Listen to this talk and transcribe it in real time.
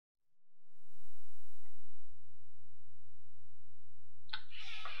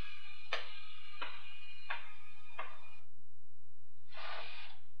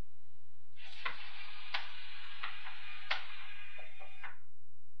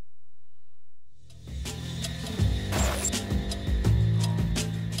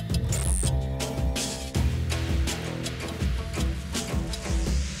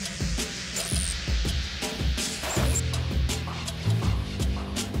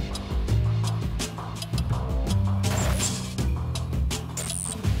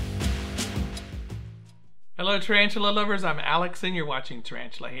Hello tarantula lovers, I'm Alex and you're watching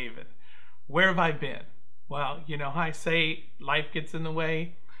Tarantula Haven. Where have I been? Well, you know how I say life gets in the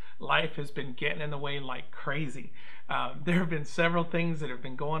way? Life has been getting in the way like crazy. There have been several things that have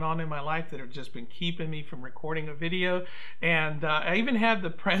been going on in my life that have just been keeping me from recording a video, and I even had the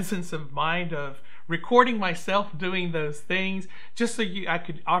presence of mind of recording myself doing those things just so I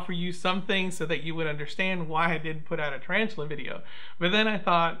could offer you some things so that you would understand why I didn't put out a tarantula video. But then I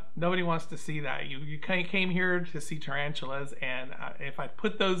thought, nobody wants to see that. You came here to see tarantulas, and if I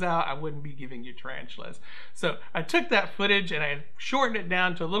put those out, I wouldn't be giving you tarantulas. So I took that footage and I shortened it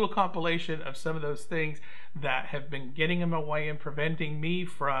down to a little compilation of some of those things that have been getting in my way and preventing me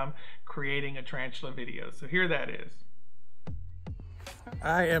from creating a tarantula video. So here that is.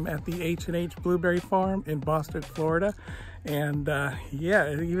 I am at the H&H Blueberry Farm in Boston, Florida. And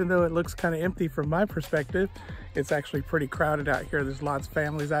yeah, even though it looks kind of empty from my perspective, it's actually pretty crowded out here. There's lots of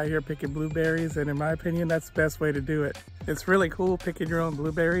families out here picking blueberries, and in my opinion, that's the best way to do it. It's really cool picking your own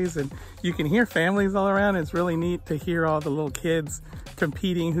blueberries, and you can hear families all around. It's really neat to hear all the little kids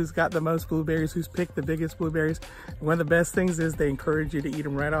competing, who's got the most blueberries, who's picked the biggest blueberries. One of the best things is they encourage you to eat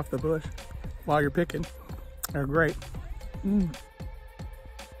them right off the bush while you're picking. They're great.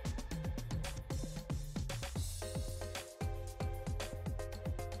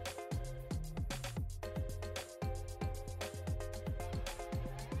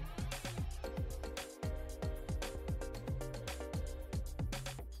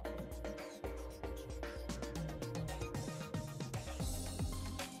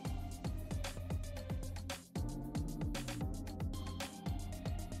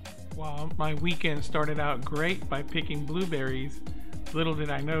 While my weekend started out great by picking blueberries, little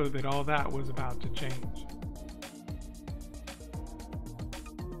did I know that all that was about to change.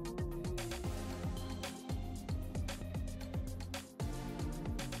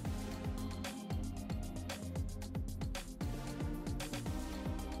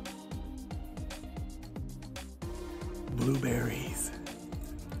 Blueberries.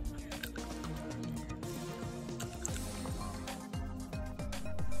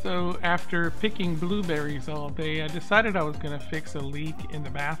 So after picking blueberries all day, I decided I was going to fix a leak in the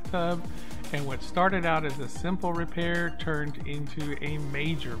bathtub, and what started out as a simple repair turned into a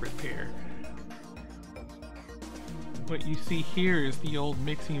major repair. What you see here is the old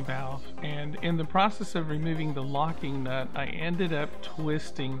mixing valve, and in the process of removing the locking nut, I ended up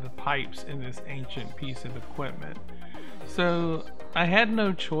twisting the pipes in this ancient piece of equipment. So I had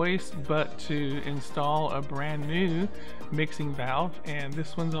no choice but to install a brand new mixing valve, and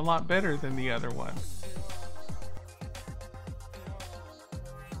this one's a lot better than the other one.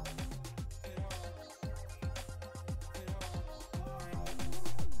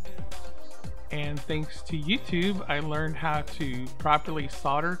 And thanks to YouTube, I learned how to properly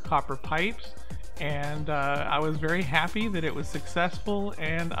solder copper pipes, and I was very happy that it was successful,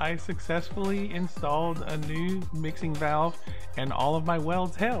 and I successfully installed a new mixing valve and all of my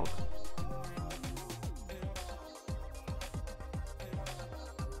welds held.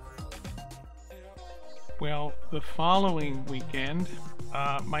 Well, the following weekend,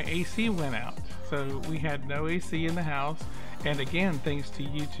 my AC went out, so we had no AC in the house. And again, thanks to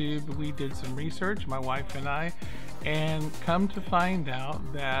YouTube, we did some research, my wife and I, and come to find out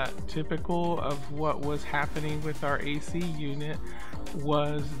that typical of what was happening with our AC unit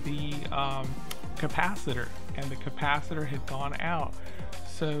was the capacitor, and the capacitor had gone out.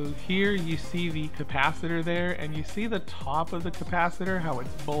 So here you see the capacitor there, and you see the top of the capacitor, how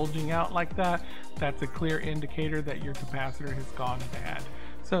it's bulging out like that. That's a clear indicator that your capacitor has gone bad.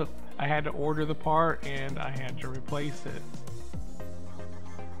 So I had to order the part and I had to replace it.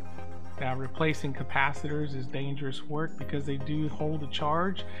 Now, replacing capacitors is dangerous work because they do hold a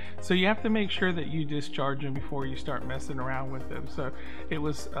charge, so you have to make sure that you discharge them before you start messing around with them. So it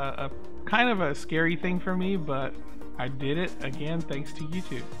was a kind of a scary thing for me, but I did it, again, thanks to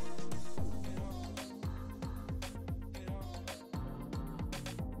YouTube.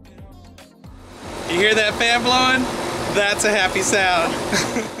 You hear that fan blowing? That's a happy sound.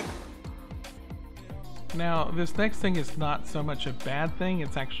 Now, this next thing is not so much a bad thing,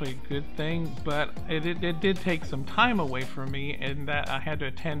 it's actually a good thing, but it did take some time away from me, in that I had to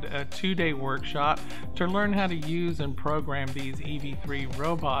attend a 2-day workshop to learn how to use and program these EV3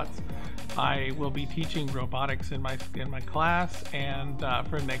 robots. I will be teaching robotics in my class and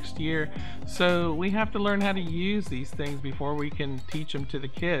for next year, so we have to learn how to use these things before we can teach them to the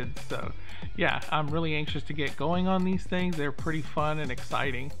kids. So yeah, I'm really anxious to get going on these things. They're pretty fun and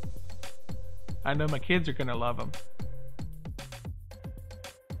exciting. I know my kids are going to love them.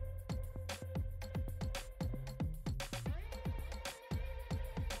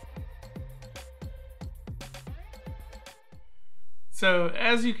 So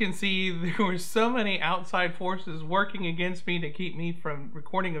as you can see, there were so many outside forces working against me to keep me from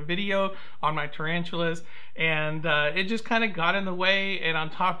recording a video on my tarantulas, and it just kind of got in the way. And on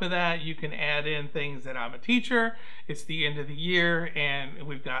top of that, you can add in things that I'm a teacher, it's the end of the year, and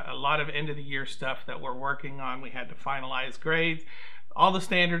we've got a lot of end of the year stuff that we're working on. We had to finalize grades, all the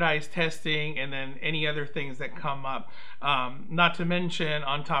standardized testing, and then any other things that come up. Not to mention,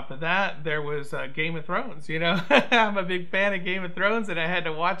 on top of that, there was Game of Thrones. You know, I'm a big fan of Game of Thrones, and I had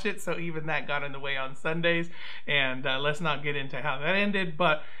to watch it, so even that got in the way on Sundays. And let's not get into how that ended,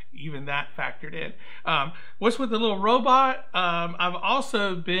 but even that factored in. What's with the little robot? I've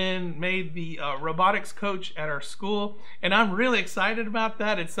also been made the robotics coach at our school, and I'm really excited about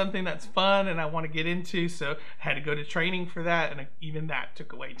that. It's something that's fun and I want to get into, so I had to go to training for that, and even that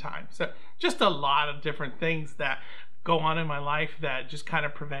took away time. So just a lot of different things that go on in my life that just kind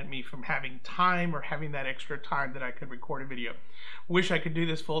of prevent me from having time or having that extra time that I could record a video. Wish I could do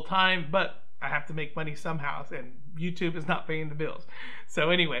this full time, but I have to make money somehow, and YouTube is not paying the bills. So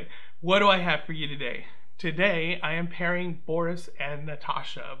anyway, what do I have for you today? Today, I am pairing Boris and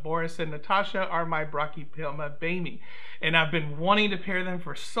Natasha. Boris and Natasha are my Brachypelma boehmei, and I've been wanting to pair them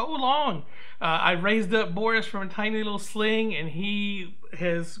for so long. I raised up Boris from a tiny little sling, and he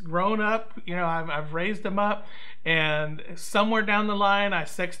has grown up. You know, I've raised him up, and somewhere down the line, I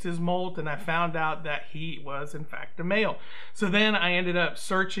sexed his molt, and I found out that he was, in fact, a male. So then I ended up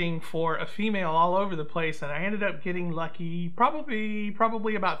searching for a female all over the place, and I ended up getting lucky.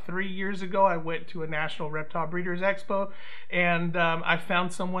 Probably about 3 years ago, I went to a National Reptile Breeders Expo, and I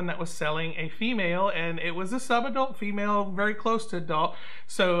found someone that was selling a female, and it was a sub-adult female, very close to adult.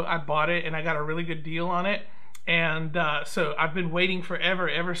 So I bought it, and I got a really good deal on it. And so I've been waiting forever,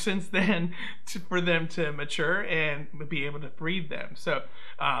 ever since then, for them to mature and be able to breed them. So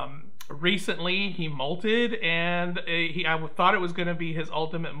recently he molted, and I thought it was going to be his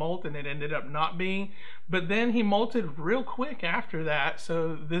ultimate molt, and it ended up not being. But then he molted real quick after that.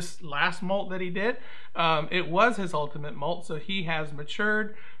 So this last molt that he did, it was his ultimate molt. So he has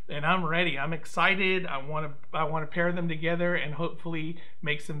matured, and I'm ready. I'm excited. I want to pair them together and hopefully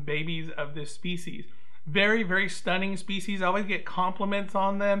make some babies of this species. Very, very stunning species. I always get compliments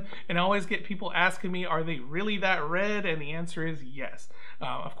on them, and I always get people asking me, are they really that red? And the answer is yes.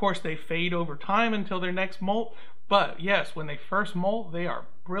 Of course, they fade over time until their next molt, but yes, when they first molt, they are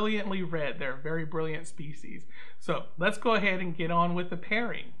brilliantly red. They're a very brilliant species. So let's go ahead and get on with the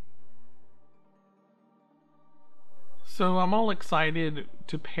pairing. So I'm all excited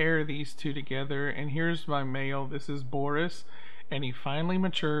to pair these two together, and here's my male. This is Boris, and he finally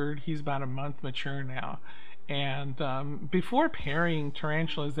matured. He's about a month mature now. And before pairing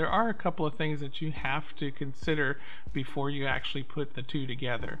tarantulas, there are a couple of things that you have to consider before you actually put the two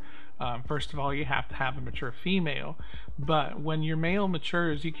together. First of all, you have to have a mature female, but when your male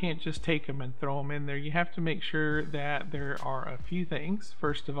matures, you can't just take them and throw them in there. You have to make sure that there are a few things.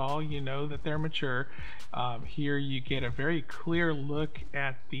 First of all, you know that they're mature. Here you get a very clear look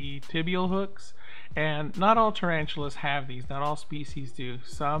at the tibial hooks, and not all tarantulas have these. Not all species do.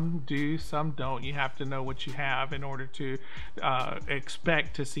 Some do, some don't. You have to know what you have in order to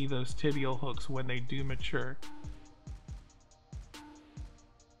expect to see those tibial hooks when they do mature.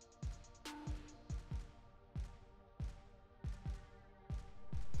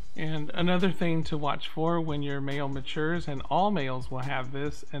 And another thing to watch for when your male matures, and all males will have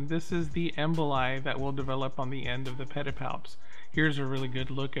this, and this is the emboli that will develop on the end of the pedipalps. Here's a really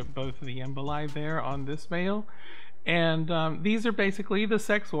good look at both of the emboli there on this male. And these are basically the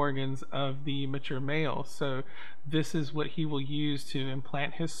sex organs of the mature male. So this is what he will use to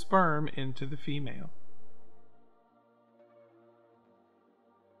implant his sperm into the female.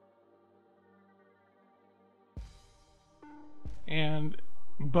 And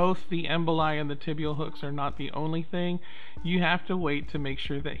both the emboli and the tibial hooks are not the only thing. You have to wait to make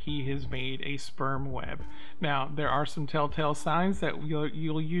sure that he has made a sperm web. Now, there are some telltale signs that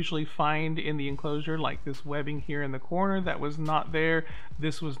you'll usually find in the enclosure, like this webbing here in the corner that was not there.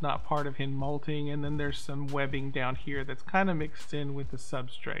 This was not part of him molting, and then there's some webbing down here that's kind of mixed in with the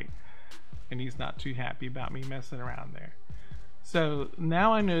substrate, and he's not too happy about me messing around there. So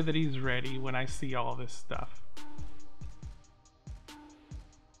now I know that he's ready when I see all this stuff.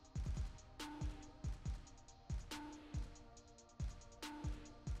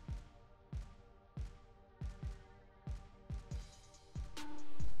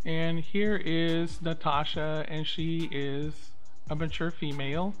 And here is Natasha, and she is a mature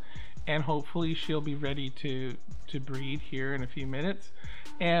female, and hopefully she'll be ready to breed here in a few minutes.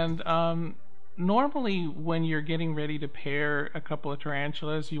 And Normally when you're getting ready to pair a couple of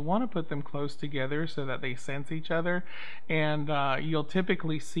tarantulas, you want to put them close together so that they sense each other, and you'll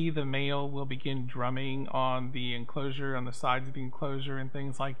typically see the male will begin drumming on the enclosure, on the sides of the enclosure and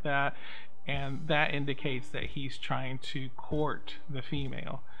things like that, and that indicates that he's trying to court the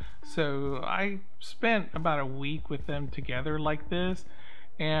female. So I spent about a week with them together like this,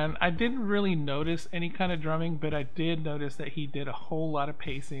 and I didn't really notice any kind of drumming, but I did notice that he did a whole lot of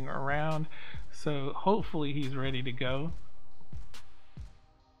pacing around, so hopefully he's ready to go.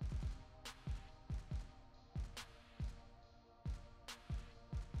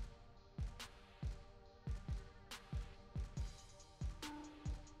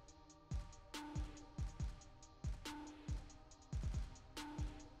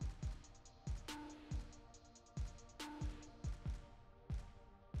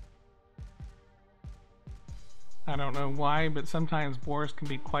 I don't know why, but sometimes boars can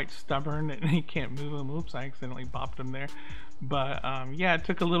be quite stubborn and he can't move them. Oops, I accidentally bopped him there. But yeah, it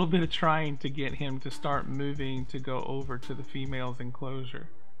took a little bit of trying to get him to start moving to go over to the female's enclosure.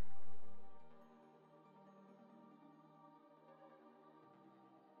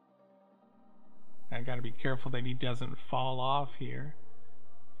 I gotta be careful that he doesn't fall off here.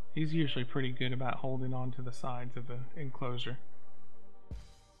 He's usually pretty good about holding on to the sides of the enclosure.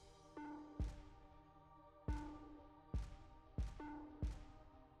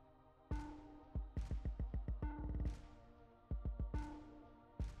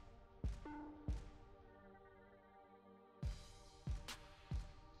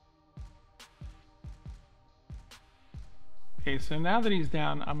 Okay, so now that he's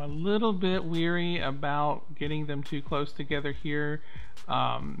down, I'm a little bit weary about getting them too close together here.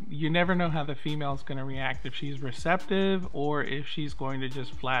 You never know how the female's going to react, if she's receptive or if she's going to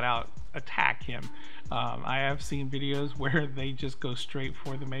just flat out attack him. I have seen videos where they just go straight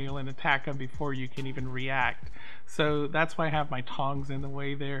for the male and attack him before you can even react. So that's why I have my tongs in the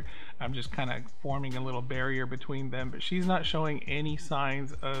way there. I'm just kind of forming a little barrier between them, but she's not showing any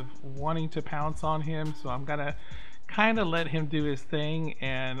signs of wanting to pounce on him, so I'm gonna kind of let him do his thing,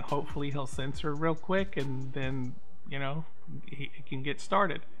 and hopefully he'll sense her real quick, and then, you know, he can get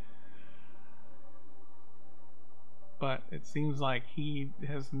started. But it seems like he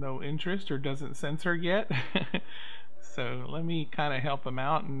has no interest or doesn't sense her yet. So let me kind of help him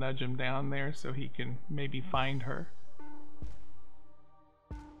out and nudge him down there so he can maybe find her.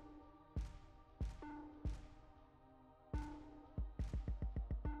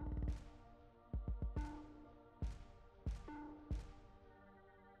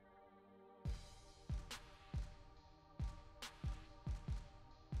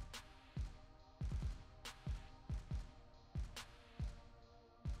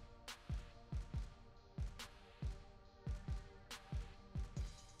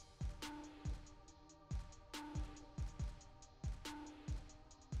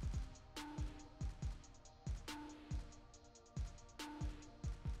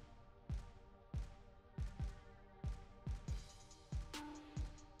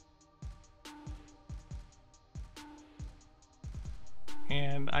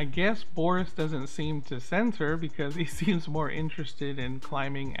 And I guess Boris doesn't seem to sense her because he seems more interested in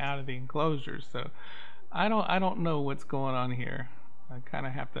climbing out of the enclosure. So I don't know what's going on here. I kind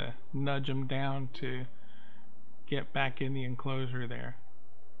of have to nudge him down to get back in the enclosure there.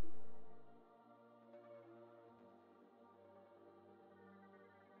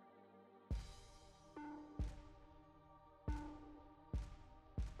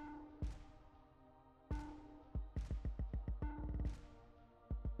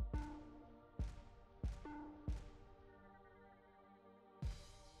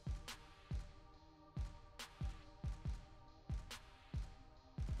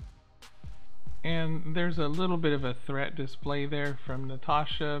 And there's a little bit of a threat display there from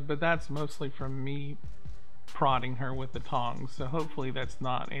Natasha, but that's mostly from me prodding her with the tongs, so hopefully that's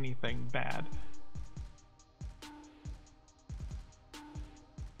not anything bad.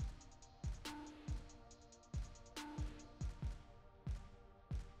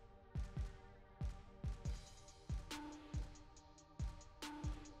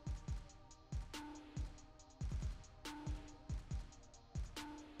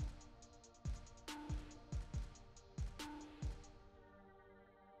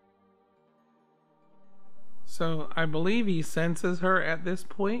 So I believe he senses her at this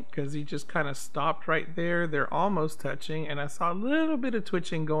point because he just kind of stopped right there. They're almost touching, and I saw a little bit of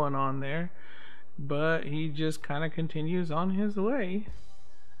twitching going on there, but he just kind of continues on his way.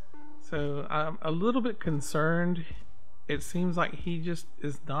 So I'm a little bit concerned. It seems like he just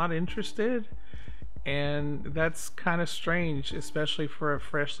is not interested, And that's kind of strange, especially for a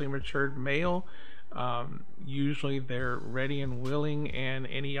freshly matured male. Usually they're ready and willing, and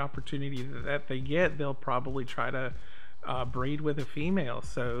any opportunity that they get, they'll probably try to breed with a female.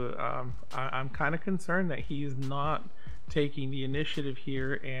 So I'm kind of concerned that he's not taking the initiative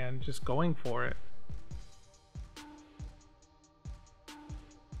here and just going for it.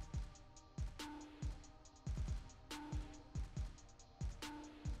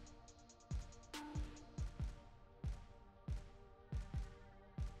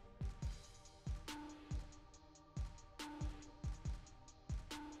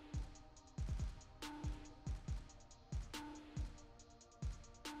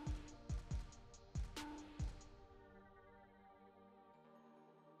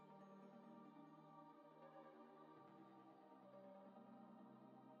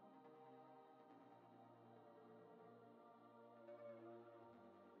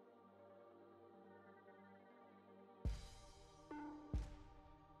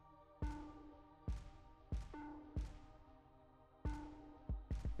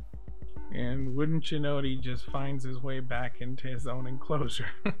 And wouldn't you know it, he just finds his way back into his own enclosure.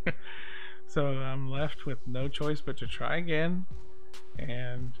 So I'm left with no choice but to try again.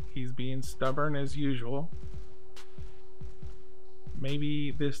 And he's being stubborn as usual.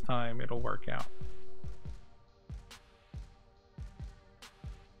 Maybe this time it'll work out.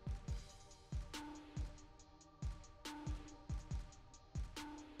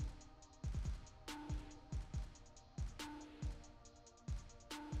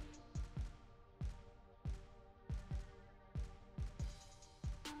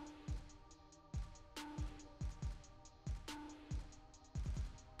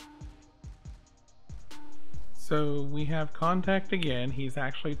 So we have contact again. He's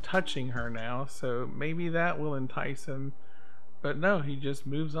actually touching her now, so maybe that will entice him. But no, he just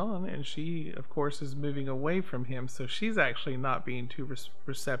moves on, and she, of course, is moving away from him, so she's actually not being too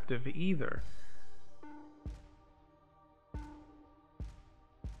receptive either.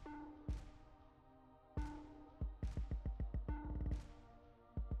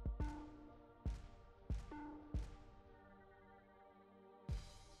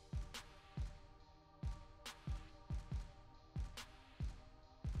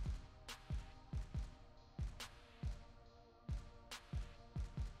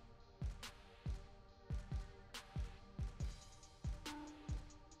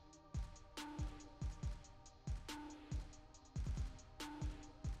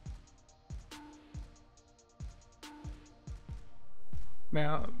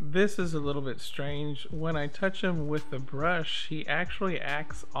 Now, this is a little bit strange. When I touch him with the brush, he actually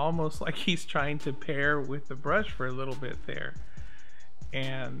acts almost like he's trying to pair with the brush for a little bit there.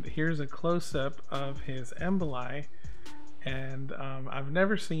 And here's a close-up of his emboli. And I've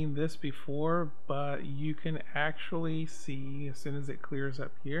never seen this before, but you can actually see, as soon as it clears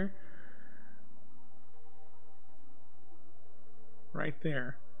up here, right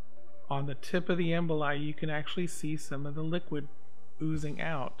there, on the tip of the emboli, you can actually see some of the liquid oozing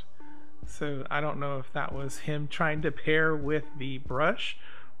out. So I don't know if that was him trying to pair with the brush,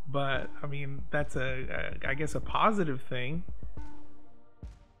 but I mean, that's I guess a positive thing.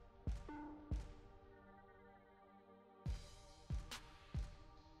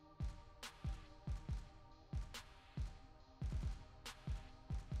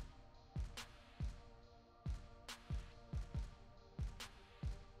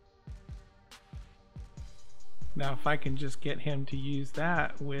 Now if I can just get him to use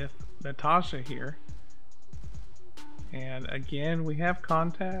that with Natasha here. And again, we have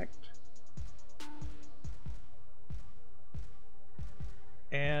contact.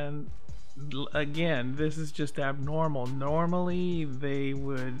 And again, this is just abnormal. Normally they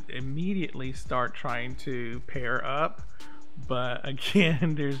would immediately start trying to pair up, but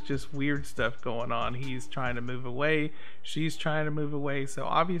again, there's just weird stuff going on. He's trying to move away, she's trying to move away, so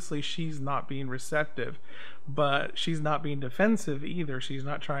obviously she's not being receptive, but she's not being defensive either. She's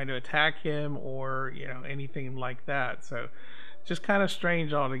not trying to attack him or, you know, anything like that. So just kind of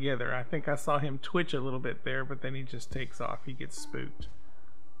strange altogether. I think I saw him twitch a little bit there, but then he just takes off. He gets spooked.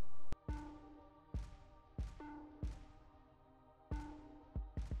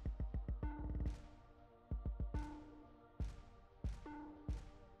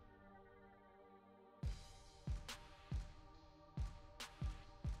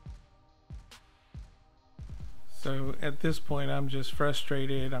 So at this point, I'm just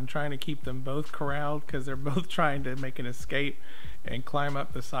frustrated. I'm trying to keep them both corralled because they're both trying to make an escape and climb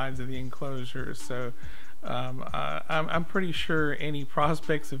up the sides of the enclosure. So I'm pretty sure any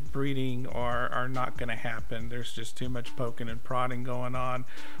prospects of breeding are not going to happen. There's just too much poking and prodding going on.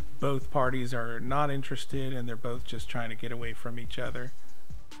 both parties are not interested and they're both just trying to get away from each other.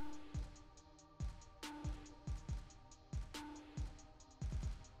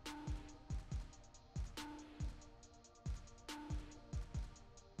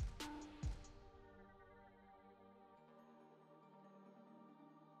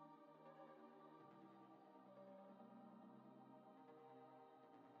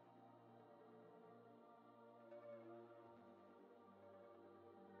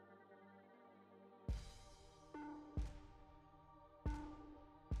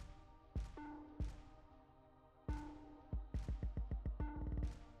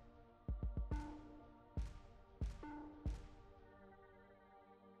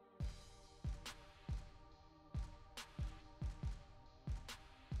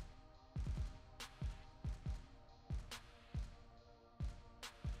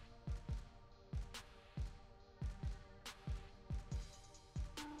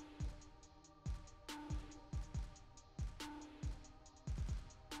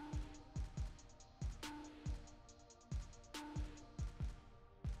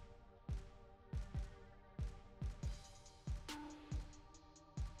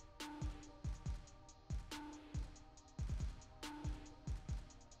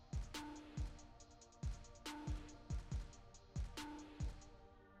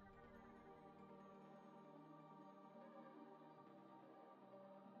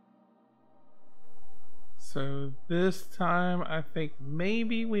 So this time I think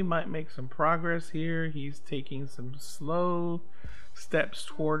maybe we might make some progress here. He's taking some slow steps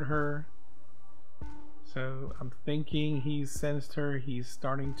toward her. So I'm thinking he's sensed her. He's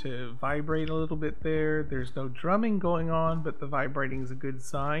starting to vibrate a little bit there. There's no drumming going on, but the vibrating is a good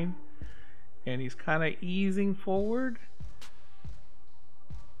sign. And he's kind of easing forward.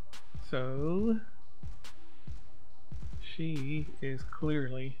 So she is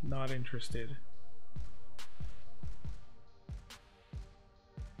clearly not interested.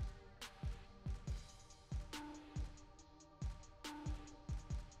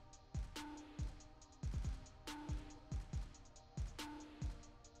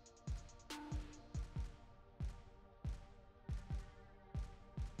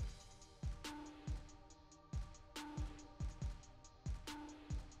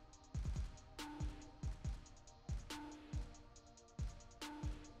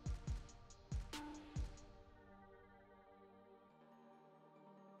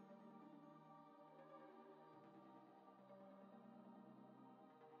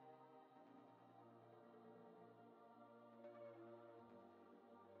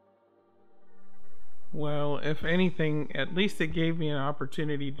 Well, if anything, at least it gave me an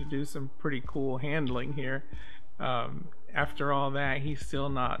opportunity to do some pretty cool handling here. After all that, he's still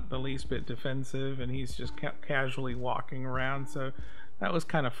not the least bit defensive, and he's just casually walking around, so that was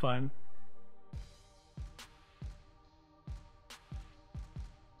kind of fun.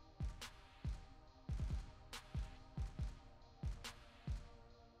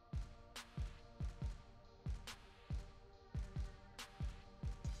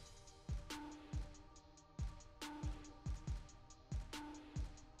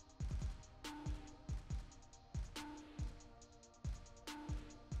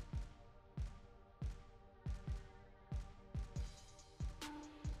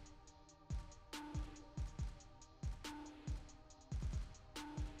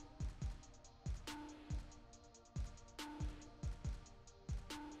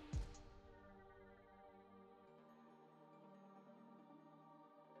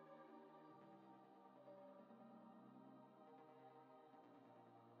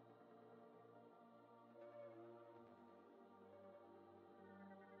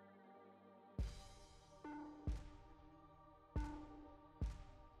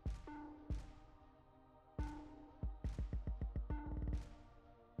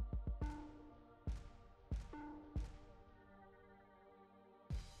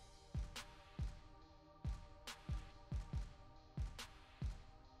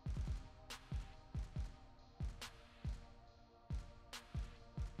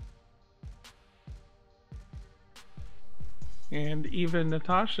 And even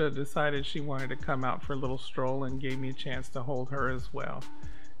Natasha decided she wanted to come out for a little stroll and gave me a chance to hold her as well.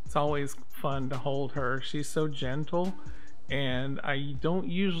 It's always fun to hold her. She's so gentle, and I don't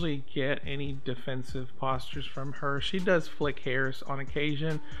usually get any defensive postures from her. She does flick hairs on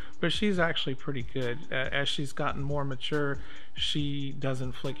occasion, but she's actually pretty good. As she's gotten more mature, she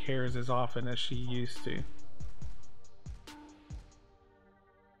doesn't flick hairs as often as she used to.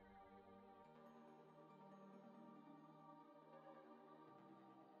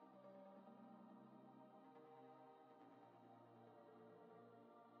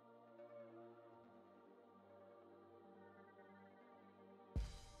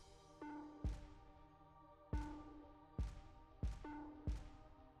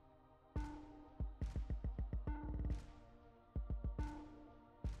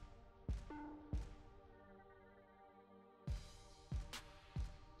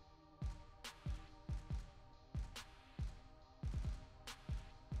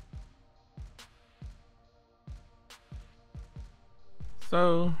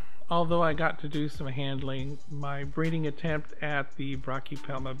 So, although I got to do some handling, my breeding attempt at the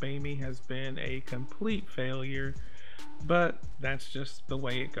Brachypelma boehmei has been a complete failure, but that's just the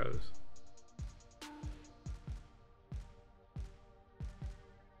way it goes.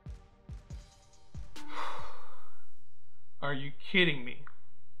 Are you kidding me?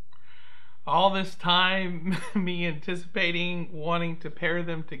 All this time, me anticipating wanting to pair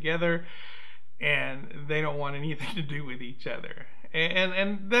them together, and they don't want anything to do with each other.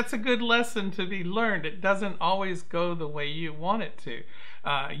 And that's a good lesson to be learned. It doesn't always go the way you want it to.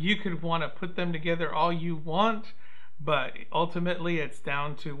 You could want to put them together all you want, but ultimately it's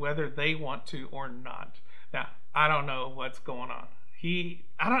down to whether they want to or not. Now, I don't know what's going on. He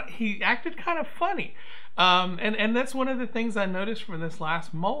acted kind of funny. And that's one of the things I noticed from this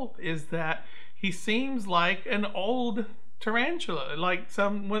last molt, is that he seems like an old tarantula. Like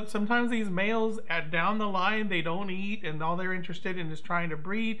sometimes these males down the line, they don't eat and all they're interested in is trying to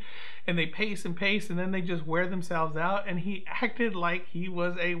breed, and they pace and pace and then they just wear themselves out, and he acted like he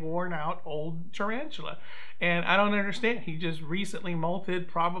was a worn out old tarantula. And I don't understand. He just recently molted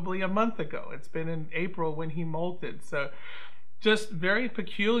probably a month ago. It's been in April when he molted. So just very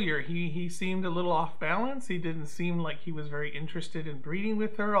peculiar. He seemed a little off balance. He didn't seem like he was very interested in breeding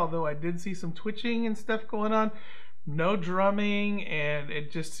with her, although I did see some twitching and stuff going on. No drumming, and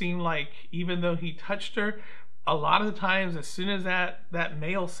it just seemed like even though he touched her, a lot of the times as soon as that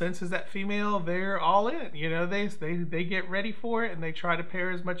male senses that female, they're all in. You know, they get ready for it and they try to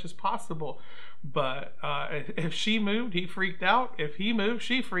pair as much as possible. But if she moved, he freaked out. If he moved,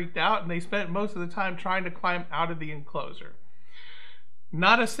 she freaked out, and they spent most of the time trying to climb out of the enclosure.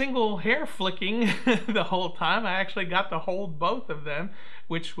 Not a single hair flicking the whole time. I actually got to hold both of them,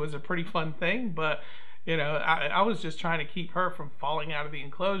 which was a pretty fun thing. But, you know, I was just trying to keep her from falling out of the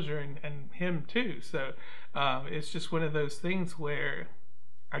enclosure, and him too. So it's just one of those things where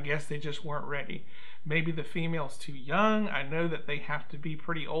I guess they just weren't ready. Maybe the female's too young. I know that they have to be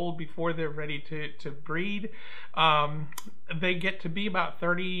pretty old before they're ready to breed. They get to be about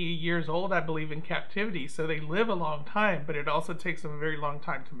 30 years old, I believe, in captivity. So they live a long time, but it also takes them a very long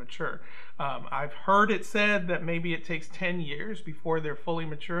time to mature. I've heard it said that maybe it takes 10 years before they're fully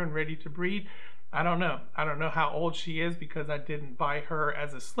mature and ready to breed. I don't know. I don't know how old she is because I didn't buy her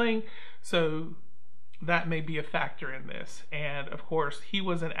as a sling. So that may be a factor in this. And of course, he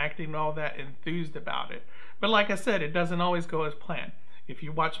wasn't acting all that enthused about it. But like I said, it doesn't always go as planned. If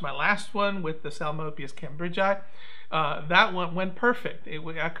you watch my last one with the Salmopius cambridgei, that one went perfect.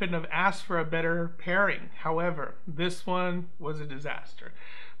 I couldn't have asked for a better pairing. However, this one was a disaster.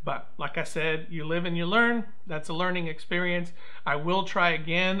 But like I said, you live and you learn. That's a learning experience. I will try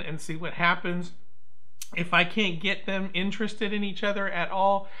again and see what happens. If I can't get them interested in each other at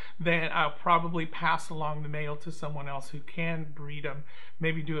all, then I'll probably pass along the male to someone else who can breed them.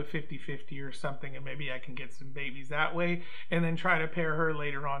 Maybe do a 50-50 or something, and maybe I can get some babies that way, and then try to pair her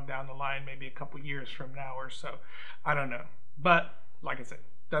later on down the line, maybe a couple years from now or so. I don't know. But like I said,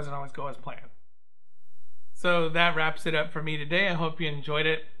 doesn't always go as planned. So that wraps it up for me today. I hope you enjoyed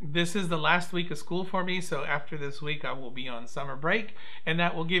it. This is the last week of school for me, so after this week I will be on summer break, and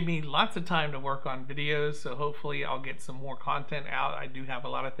that will give me lots of time to work on videos, so hopefully I'll get some more content out. I do have a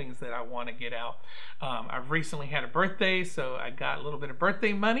lot of things that I want to get out. I've recently had a birthday, so I got a little bit of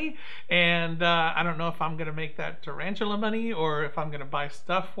birthday money, and I don't know if I'm going to make that tarantula money or if I'm going to buy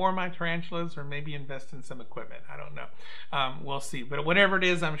stuff for my tarantulas or maybe invest in some equipment. I don't know. We'll see. But whatever it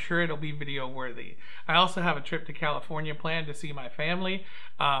is, I'm sure it'll be video worthy. I also have a trip to California planned to see my family.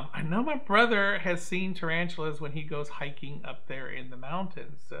 I know my brother has seen tarantulas when he goes hiking up there in the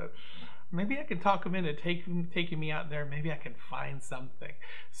mountains, so maybe I can talk him into taking me out there. Maybe I can find something.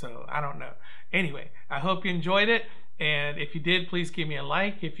 So I don't know. Anyway, I hope you enjoyed it. And if you did, please give me a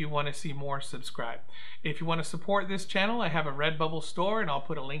like. If you want to see more, subscribe. If you want to support this channel, I have a Redbubble store, and I'll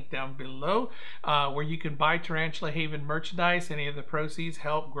put a link down below where you can buy Tarantula Haven merchandise. Any of the proceeds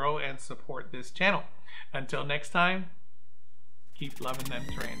help grow and support this channel. Until next time, keep loving them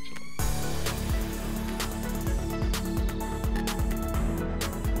tarantulas.